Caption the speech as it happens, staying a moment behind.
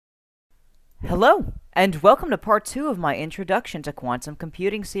Hello, and welcome to part 2 of my Introduction to Quantum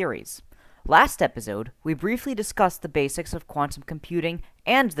Computing series. Last episode, we briefly discussed the basics of quantum computing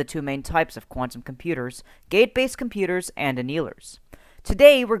and the two main types of quantum computers, gate-based computers and annealers.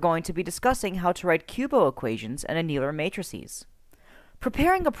 Today, we're going to be discussing how to write QUBO equations and annealer matrices.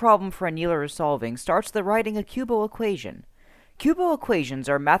 Preparing a problem for annealer solving starts with writing a QUBO equation. QUBO equations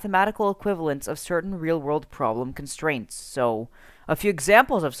are mathematical equivalents of certain real-world problem constraints, so a few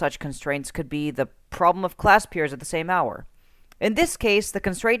examples of such constraints could be the problem of class pairs at the same hour. In this case, the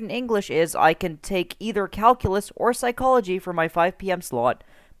constraint in English is I can take either calculus or psychology for my 5 p.m. slot,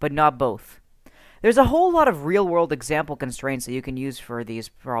 but not both. There's a whole lot of real-world example constraints that you can use for these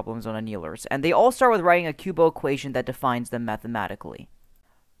problems on annealers, and they all start with writing a QUBO equation that defines them mathematically.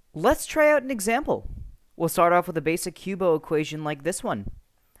 Let's try out an example. We'll start off with a basic QUBO equation like this one.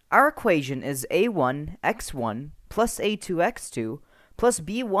 Our equation is a1 x1 plus a2 x2 plus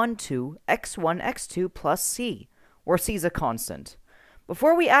b12 x1 x2 plus c, where c is a constant.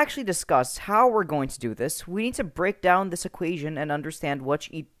 Before we actually discuss how we're going to do this, we need to break down this equation and understand what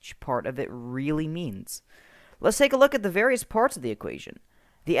each part of it really means. Let's take a look at the various parts of the equation.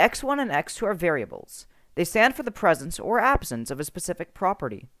 The x1 and x2 are variables. They stand for the presence or absence of a specific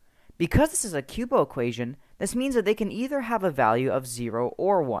property. Because this is a QUBO equation, this means that they can either have a value of 0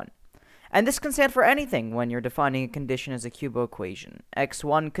 or 1. And this can stand for anything when you're defining a condition as a QUBO equation.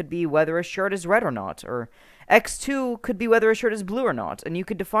 x1 could be whether a shirt is red or not, or x2 could be whether a shirt is blue or not, and you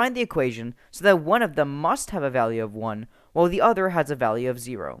could define the equation so that one of them must have a value of 1, while the other has a value of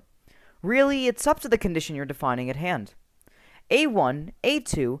 0. Really, it's up to the condition you're defining at hand. a1,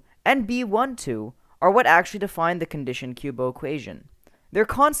 a2, and b12 are what actually define the condition QUBO equation. They're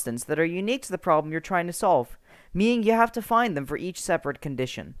constants that are unique to the problem you're trying to solve, meaning you have to find them for each separate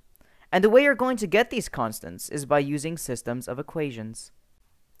condition. And the way you're going to get these constants is by using systems of equations.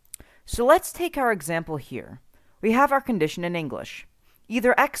 So let's take our example here. We have our condition in English.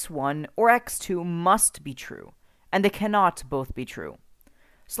 Either x1 or x2 must be true, and they cannot both be true.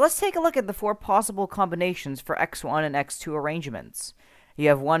 So let's take a look at the 4 possible combinations for x1 and x2 arrangements. You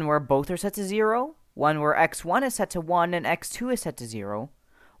have one where both are set to 0, one where x1 is set to 1 and x2 is set to 0,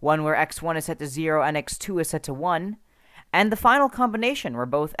 one where x1 is set to 0 and x2 is set to 1, and the final combination where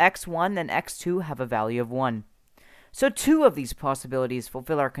both x1 and x2 have a value of 1. So 2 of these possibilities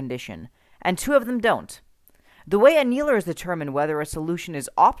fulfill our condition, and 2 of them don't. The way annealers determine whether a solution is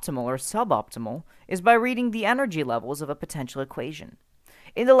optimal or suboptimal is by reading the energy levels of a potential equation.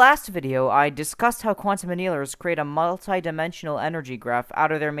 In the last video, I discussed how quantum annealers create a multi-dimensional energy graph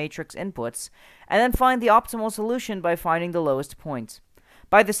out of their matrix inputs, and then find the optimal solution by finding the lowest point.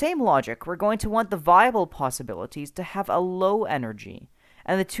 By the same logic, we're going to want the viable possibilities to have a low energy,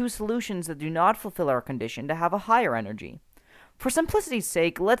 and the 2 solutions that do not fulfill our condition to have a higher energy. For simplicity's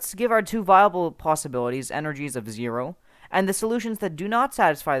sake, let's give our 2 viable possibilities energies of 0, and the solutions that do not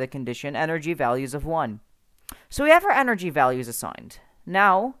satisfy the condition energy values of 1. So we have our energy values assigned.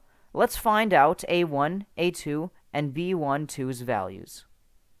 Now, let's find out a1, a2, and b12's values.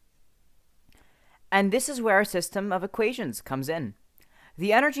 And this is where our system of equations comes in.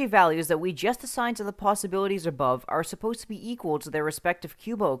 The energy values that we just assigned to the possibilities above are supposed to be equal to their respective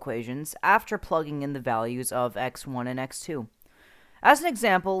QUBO equations after plugging in the values of x1 and x2. As an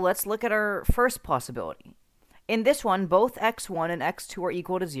example, let's look at our first possibility. In this one, both x1 and x2 are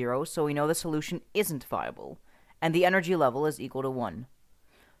equal to 0, so we know the solution isn't viable, and the energy level is equal to 1.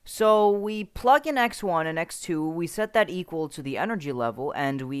 So we plug in x1 and x2, we set that equal to the energy level,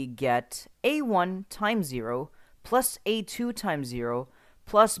 and we get a1 times 0 plus a2 times 0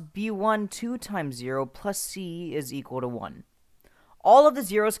 plus b12 times 0 plus c is equal to 1. All of the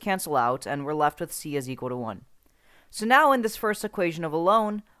zeros cancel out, and we're left with c is equal to 1. So now in this first equation of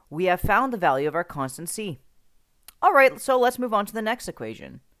alone, we have found the value of our constant c. Alright, so let's move on to the next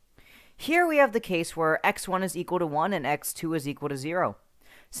equation. Here we have the case where x1 is equal to 1 and x2 is equal to 0.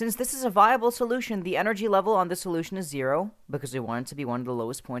 Since this is a viable solution, the energy level on the solution is 0, because we want it to be one of the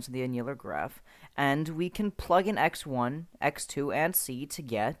lowest points in the annealer graph, and we can plug in x1, x2, and c to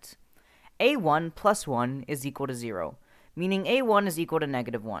get a1 plus 1 is equal to 0, meaning a1 is equal to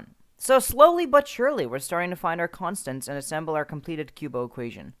negative 1. So slowly but surely, we're starting to find our constants and assemble our completed QUBO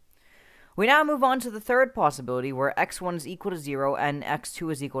equation. We now move on to the third possibility, where x1 is equal to 0 and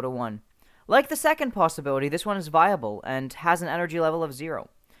x2 is equal to 1. Like the second possibility, this one is viable and has an energy level of 0.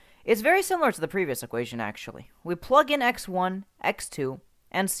 It's very similar to the previous equation, actually. We plug in x1, x2,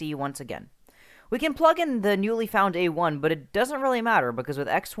 and c once again. We can plug in the newly found a1, but it doesn't really matter because with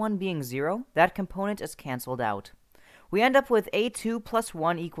x1 being 0, that component is cancelled out. We end up with a2 plus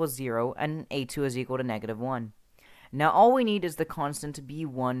 1 equals 0, and a2 is equal to negative 1. Now all we need is the constant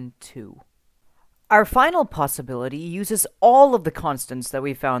b12. Our final possibility uses all of the constants that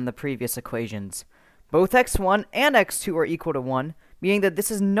we found in the previous equations. Both x1 and x2 are equal to 1, meaning that this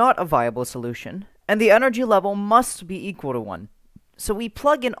is not a viable solution, and the energy level must be equal to 1. So we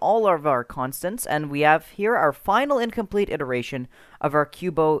plug in all of our constants, and we have here our final incomplete iteration of our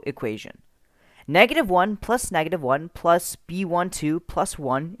QUBO equation. -1 plus -1 plus b12 plus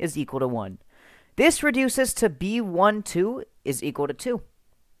 1 is equal to 1. This reduces to b12 is equal to 2.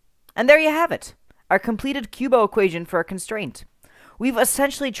 And there you have it, our completed QUBO equation for a constraint. We've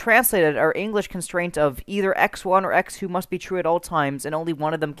essentially translated our English constraint of either x1 or x2 must be true at all times and only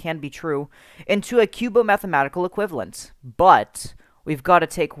one of them can be true into a QUBO mathematical equivalent. But we've got to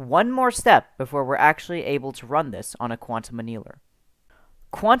take one more step before we're actually able to run this on a quantum annealer.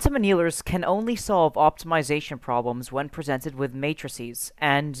 Quantum annealers can only solve optimization problems when presented with matrices,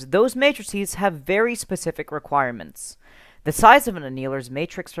 and those matrices have very specific requirements. The size of an annealer's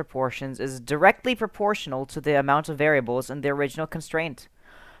matrix proportions is directly proportional to the amount of variables in the original constraint.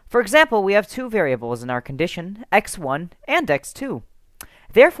 For example, we have two variables in our condition, x1 and x2.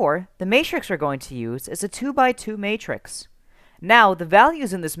 Therefore, the matrix we're going to use is a 2x2 matrix. Now, the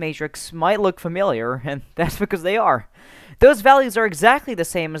values in this matrix might look familiar, and that's because they are. Those values are exactly the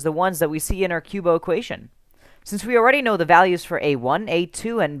same as the ones that we see in our QUBO equation. Since we already know the values for A1,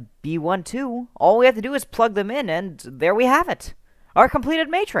 A2, and B12, all we have to do is plug them in, and there we have it. Our completed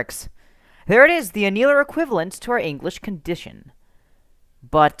matrix. There it is, the annealer equivalent to our English condition.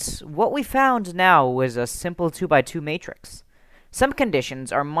 But what we found now was a simple 2x2 matrix. Some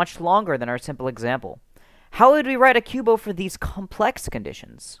conditions are much longer than our simple example. How would we write a QUBO for these complex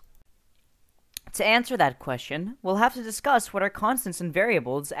conditions? To answer that question, we'll have to discuss what our constants and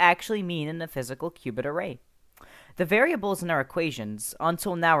variables actually mean in a physical qubit array. The variables in our equations,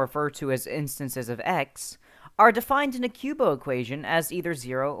 until now referred to as instances of x, are defined in a QUBO equation as either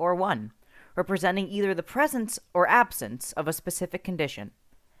 0 or 1, representing either the presence or absence of a specific condition.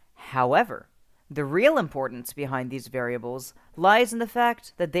 However, the real importance behind these variables lies in the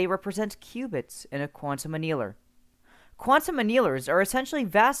fact that they represent qubits in a quantum annealer. Quantum annealers are essentially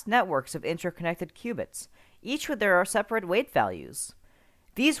vast networks of interconnected qubits, each with their separate weight values.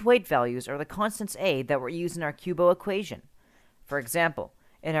 These weight values are the constants A that were used in our QUBO equation. For example,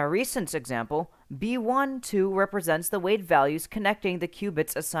 in our recent example, B12 represents the weight values connecting the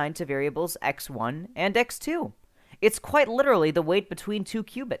qubits assigned to variables x1 and x2. It's quite literally the weight between two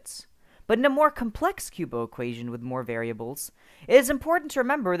qubits. But in a more complex QUBO equation with more variables, it is important to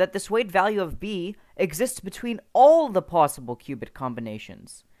remember that this weight value of B exists between all the possible qubit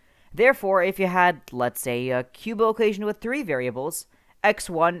combinations. Therefore, if you had, let's say, a QUBO equation with 3 variables,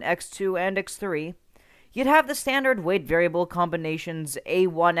 x1, x2, and x3, you'd have the standard weight variable combinations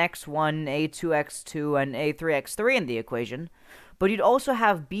a1x1, a2x2, and a3x3 in the equation, but you'd also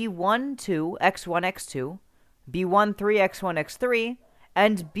have b12, x1, x2, b13, x1, x3,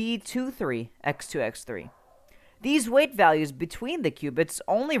 and b23, x2, x3. These weight values between the qubits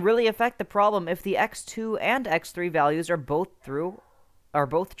only really affect the problem if the x2 and x3 values are both true,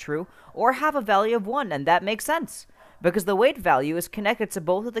 or have a value of 1, and that makes sense, because the weight value is connected to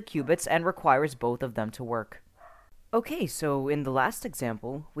both of the qubits and requires both of them to work. Okay, so in the last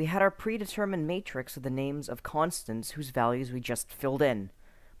example, we had our predetermined matrix with the names of constants whose values we just filled in.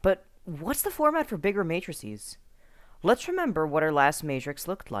 But what's the format for bigger matrices? Let's remember what our last matrix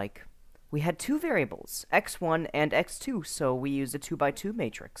looked like. We had two variables, x1 and x2, so we used a 2x2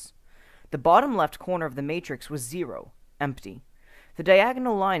 matrix. The bottom left corner of the matrix was 0, empty. The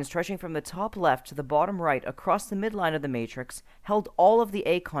diagonal line stretching from the top left to the bottom right across the midline of the matrix held all of the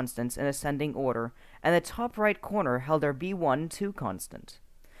A constants in ascending order, and the top right corner held our B12 constant.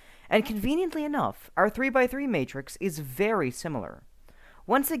 And conveniently enough, our 3x3 matrix is very similar.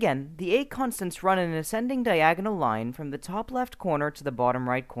 Once again, the A constants run in an ascending diagonal line from the top left corner to the bottom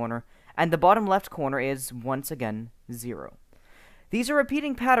right corner, and the bottom left corner is, once again, 0. These are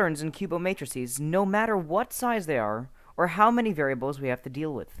repeating patterns in QUBO matrices, no matter what size they are, or how many variables we have to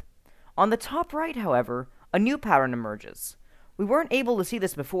deal with. On the top right, however, a new pattern emerges. We weren't able to see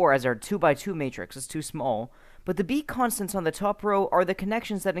this before as our 2x2 matrix is too small, but the B constants on the top row are the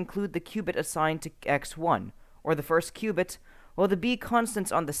connections that include the qubit assigned to x1, or the first qubit, while the B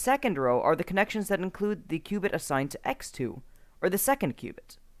constants on the second row are the connections that include the qubit assigned to x2, or the second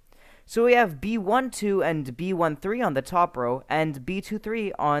qubit. So we have B12 and B13 on the top row, and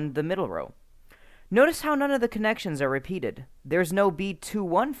B23 on the middle row. Notice how none of the connections are repeated. There's no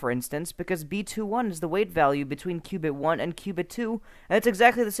B21, for instance, because B21 is the weight value between qubit 1 and qubit 2, and it's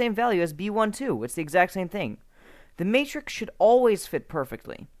exactly the same value as B12. It's the exact same thing. The matrix should always fit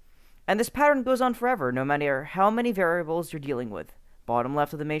perfectly. And this pattern goes on forever, no matter how many variables you're dealing with. Bottom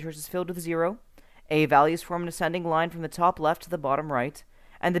left of the matrix is filled with 0, A values form an ascending line from the top left to the bottom right,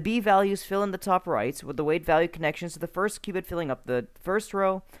 and the B values fill in the top right, with the weight value connections to the first qubit filling up the first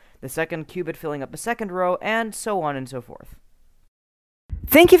row, the second qubit filling up the second row, and so on and so forth.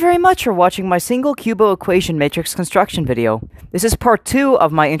 Thank you very much for watching my single QUBO equation matrix construction video. This is part 2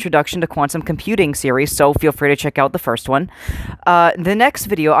 of my Introduction to Quantum Computing series, so feel free to check out the first one. The next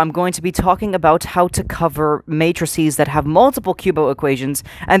video, I'm going to be talking about how to cover matrices that have multiple QUBO equations,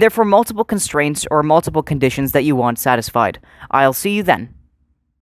 and therefore multiple constraints or multiple conditions that you want satisfied. I'll see you then.